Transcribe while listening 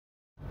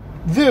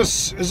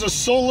This is a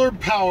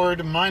solar-powered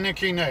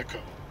Meineke Neko.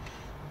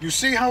 You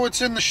see how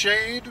it's in the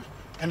shade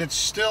and it's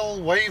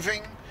still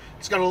waving?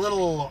 It's got a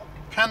little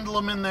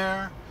pendulum in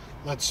there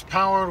that's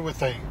powered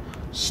with a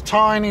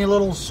tiny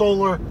little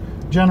solar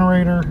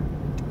generator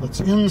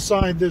that's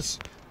inside this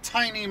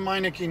tiny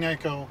Meineke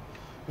Neko.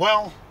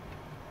 Well,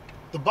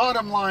 the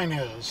bottom line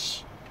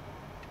is,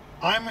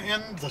 I'm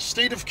in the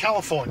state of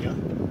California,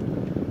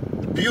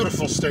 the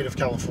beautiful state of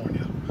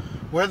California,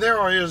 where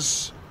there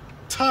is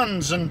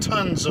tons and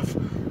tons of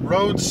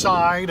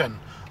roadside and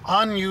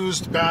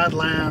unused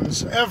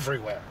badlands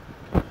everywhere.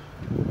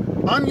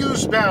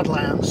 Unused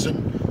badlands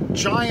and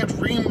giant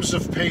reams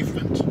of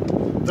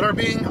pavement that are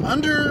being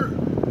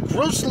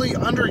grossly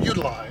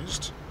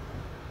underutilized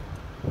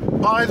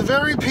by the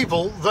very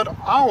people that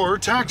our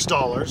tax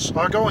dollars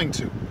are going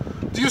to.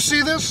 Do you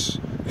see this?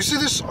 You see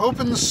this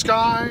open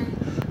sky?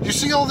 Do you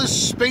see all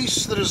this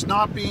space that is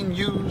not being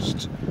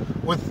used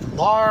with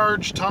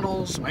large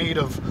tunnels made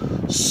of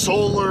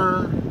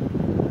solar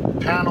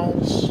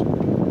panels?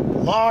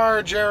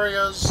 Large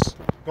areas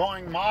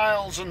going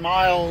miles and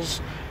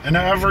miles in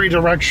every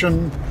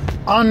direction,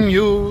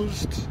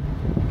 unused.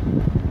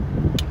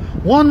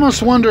 One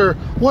must wonder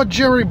what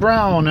Jerry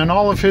Brown and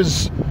all of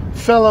his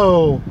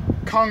fellow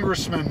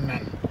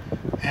congressmen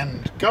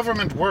and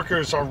government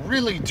workers are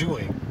really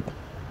doing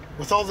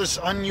with all this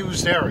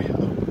unused area.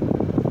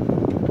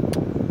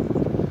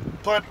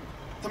 But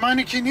the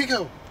Meineke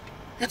Neko,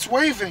 it's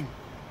waving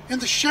in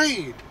the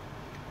shade.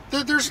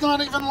 There's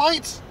not even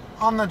lights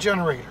on the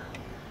generator.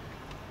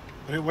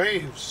 But it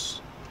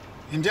waves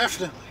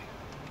indefinitely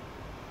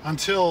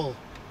until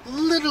the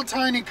little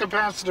tiny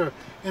capacitor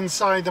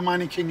inside the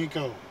Meineke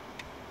Neko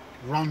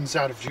runs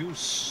out of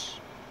juice.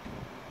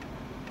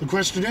 The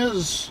question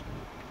is,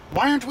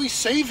 why aren't we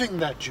saving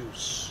that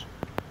juice?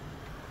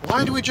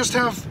 Why do we just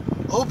have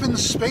open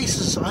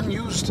spaces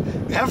unused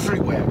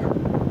everywhere?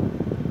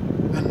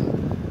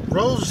 And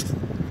roads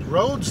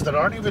that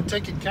aren't even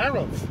taken care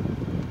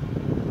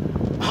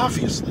of?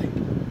 Obviously,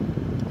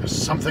 there's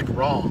something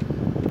wrong.